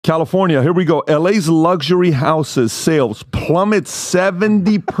California, here we go. LA's luxury houses sales plummet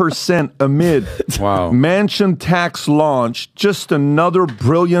 70% amid mansion tax launch. Just another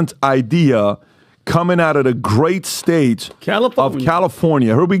brilliant idea coming out of the great state of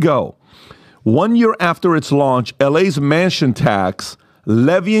California. Here we go. 1 year after its launch, LA's mansion tax,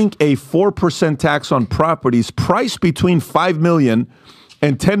 levying a 4% tax on properties priced between $5 million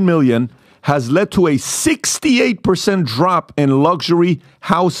and $10 million, has led to a 68% drop in luxury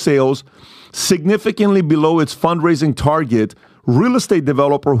house sales, significantly below its fundraising target. Real estate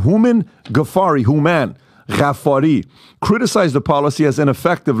developer Houman Ghaffari criticized the policy as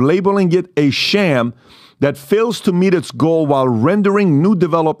ineffective, labeling it a sham that fails to meet its goal while rendering new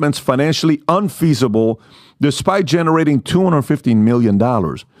developments financially unfeasible, despite generating $215 million.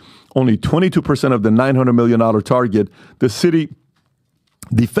 Only 22% of the $900 million target. The city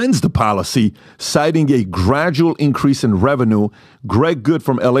defends the policy, citing a gradual increase in revenue. Greg Good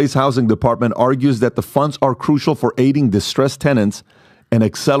from LA's housing department argues that the funds are crucial for aiding distressed tenants and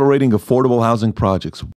accelerating affordable housing projects.